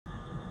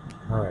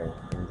Hi,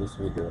 in this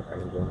video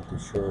I'm going to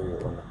show you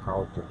on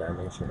how to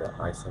dimension the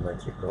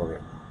isometric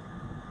drawing.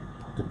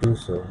 To do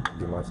so,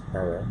 you must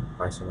have an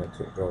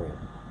isometric drawing.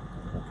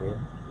 Okay,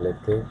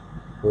 later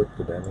go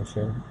to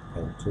dimension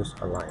and choose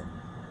a line.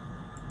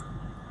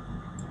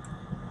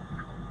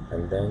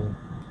 And then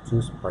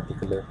choose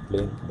particular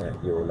plane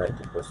that you would like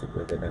to proceed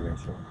with the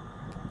dimension.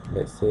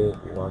 Let's say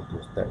you want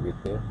to start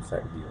with the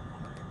side view.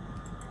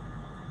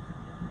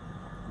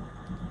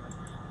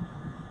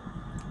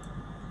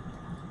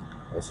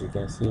 As you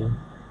can see,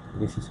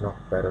 this is not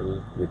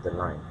parallel with the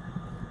line.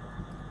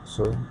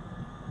 So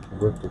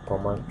go to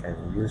command and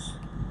use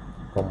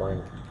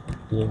command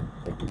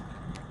dimedit.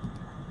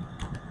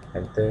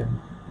 Enter,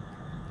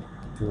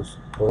 choose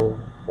O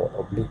for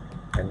oblique,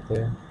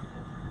 enter,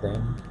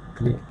 then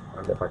click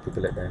on the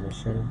particular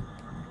dimension,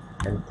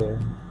 enter,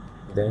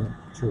 then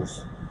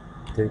choose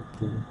 30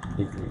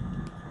 degree,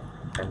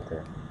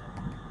 enter.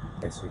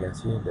 As you can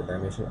see, the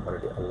dimension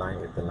already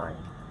aligned with the line.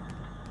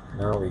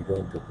 Now we're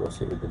going to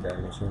proceed with the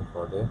dimension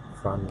for the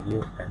front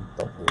view and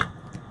top view.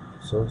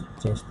 So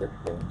change the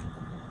plane,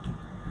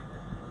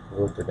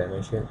 go to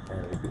dimension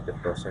and repeat the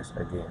process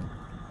again.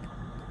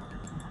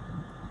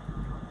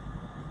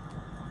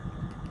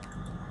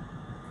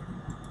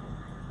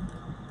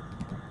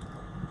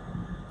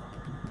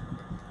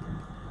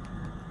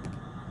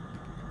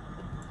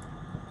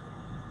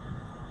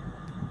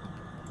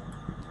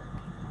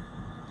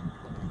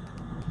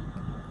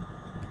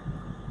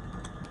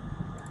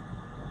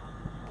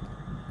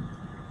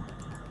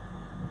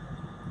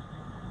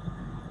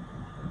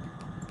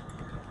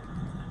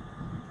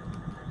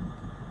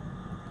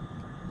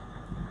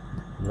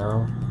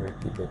 Now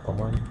repeat the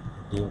command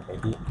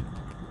dimedit,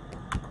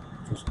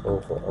 choose O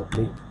for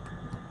oblique,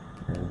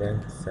 and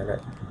then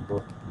select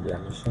both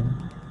dimension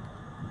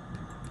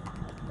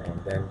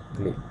and then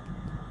click,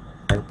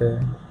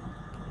 enter,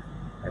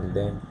 and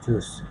then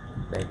choose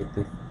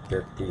negative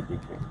 30 degree.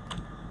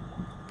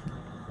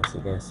 As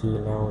you can see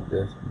now,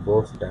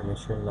 both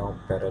dimension now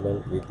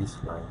parallel with this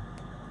line,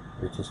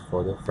 which is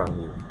for the front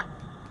view.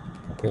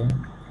 Okay.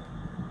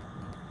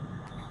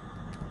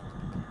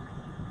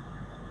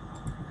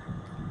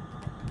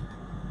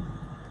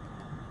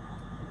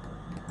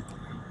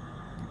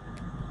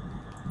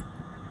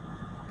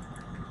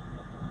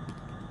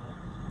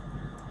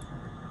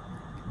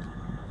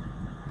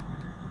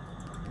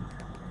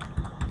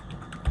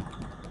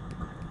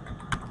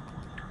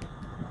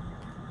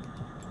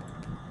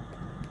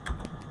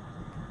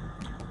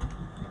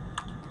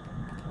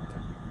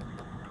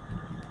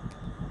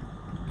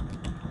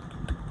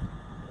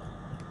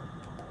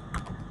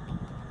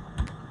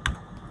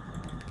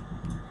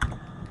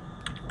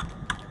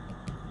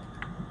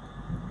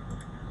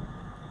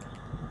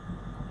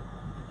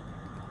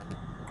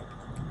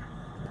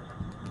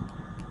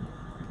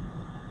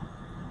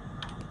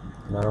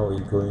 Now we're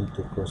going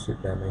to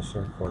proceed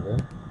dimension for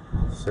the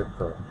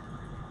circle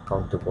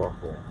counterbore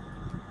here.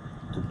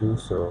 To do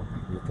so,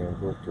 you can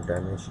go to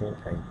dimension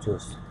and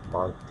choose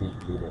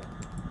multileader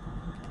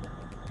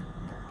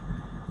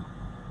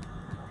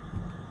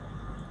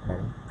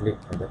and click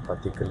on the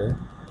particular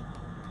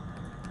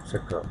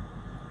circle.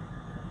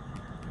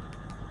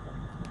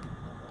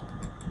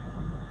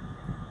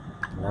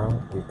 Now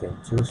we can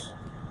choose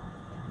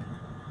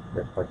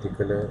the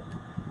particular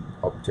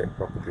object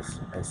properties.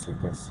 As you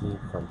can see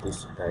from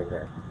this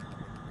diagram,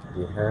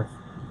 we have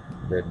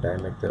the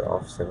diameter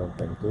of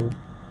 7.2,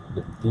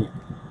 the tip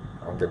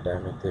of the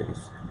diameter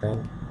is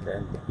 10,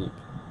 then the big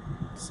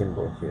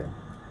symbol here.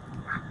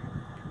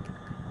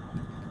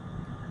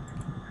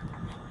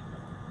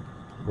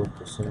 Go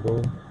to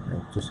symbol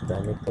and choose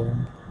diameter,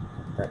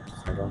 type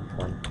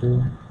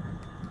 7.2,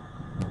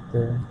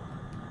 enter,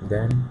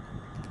 then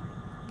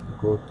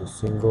go to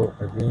symbol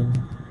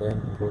again,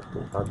 then go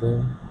to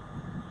other,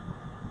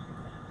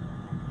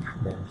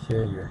 then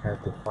here you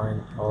have to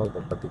find all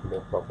the particular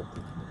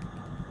property.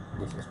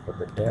 This is for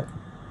the depth,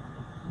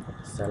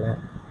 select,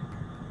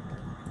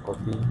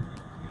 copy,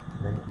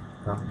 then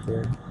come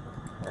here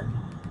and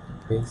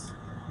paste.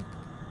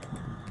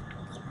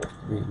 It's supposed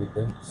to be with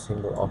the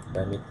symbol of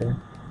diameter,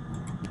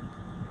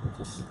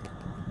 which is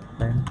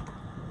 10,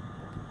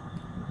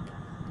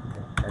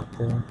 and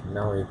enter.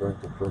 Now we're going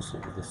to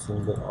proceed with the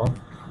symbol of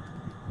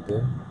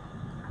the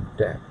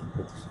depth,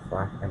 which is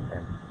 5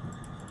 mm.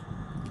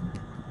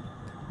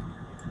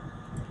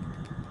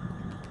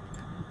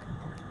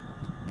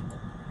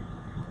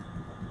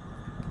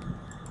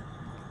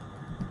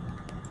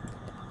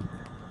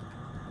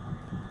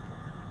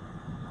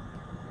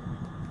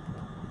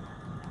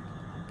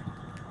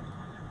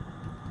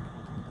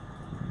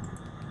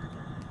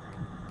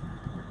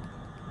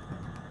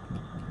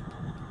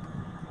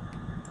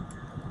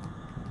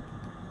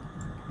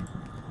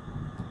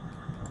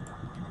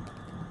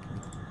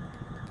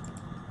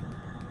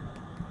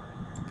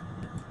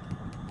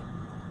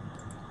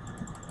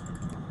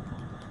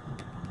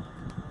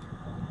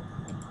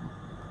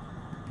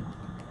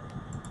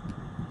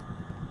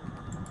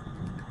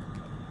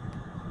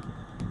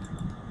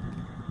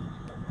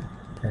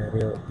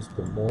 Arial is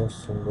the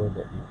most symbol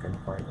that you can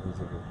find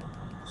easily.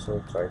 So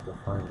try to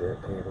find the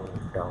arrow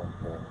down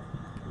here.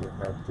 You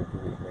have to do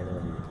it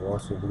manually.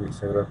 Once you do it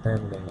several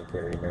times, then you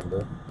can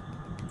remember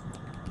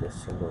the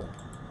symbol.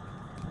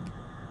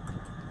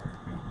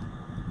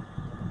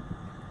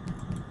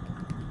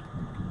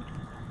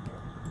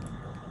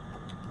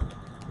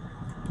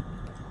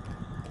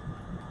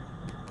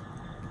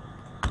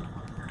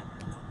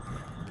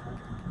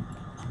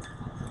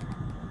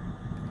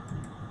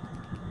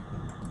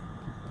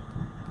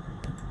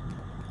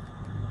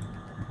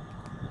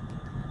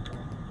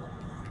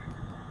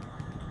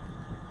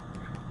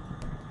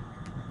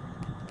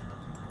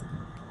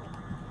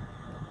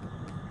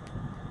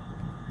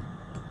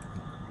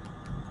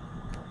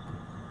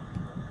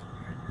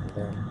 And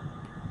then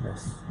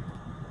yes,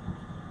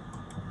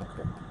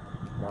 okay.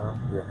 Now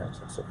you have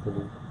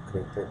successfully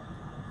created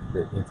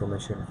the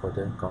information for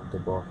the counter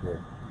ball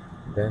here.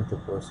 Then to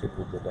proceed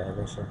with the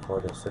dimension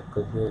for the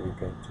circle here, you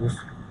can choose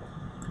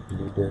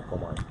leader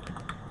command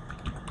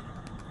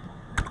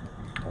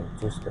and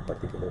choose the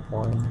particular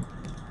point.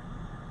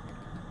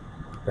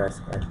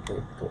 Press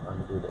F8 to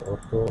undo the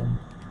auto.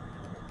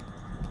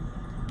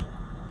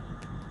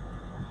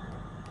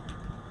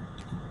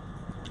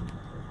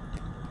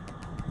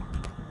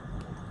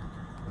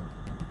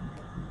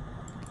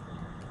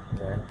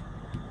 Then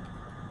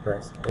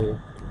press A to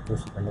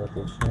push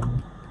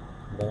annotation.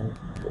 Then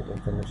the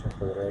information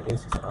for the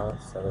radius is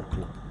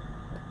R70.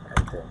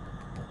 Enter.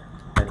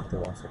 Enter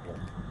once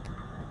again.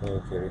 Then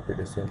you can repeat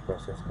the same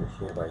process to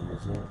here by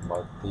using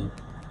multileader.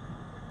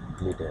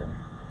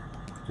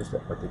 Choose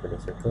that particular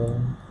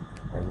circle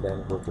and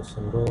then go to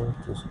symbol,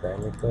 choose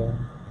diameter,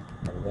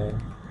 and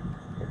then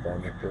the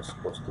diameter is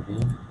supposed to be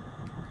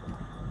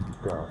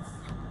 12.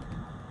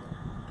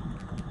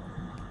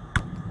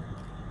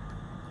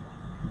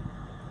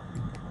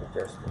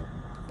 Adjust the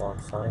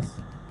font size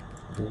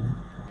 3.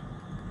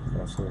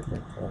 Also you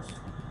can press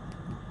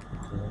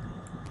 2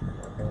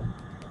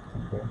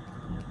 okay.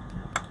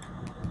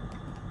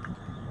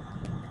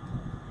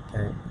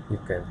 And you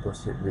can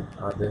proceed with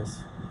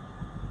others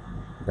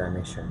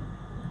dimension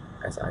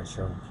as I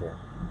shown here.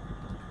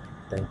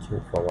 Thank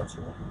you for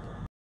watching.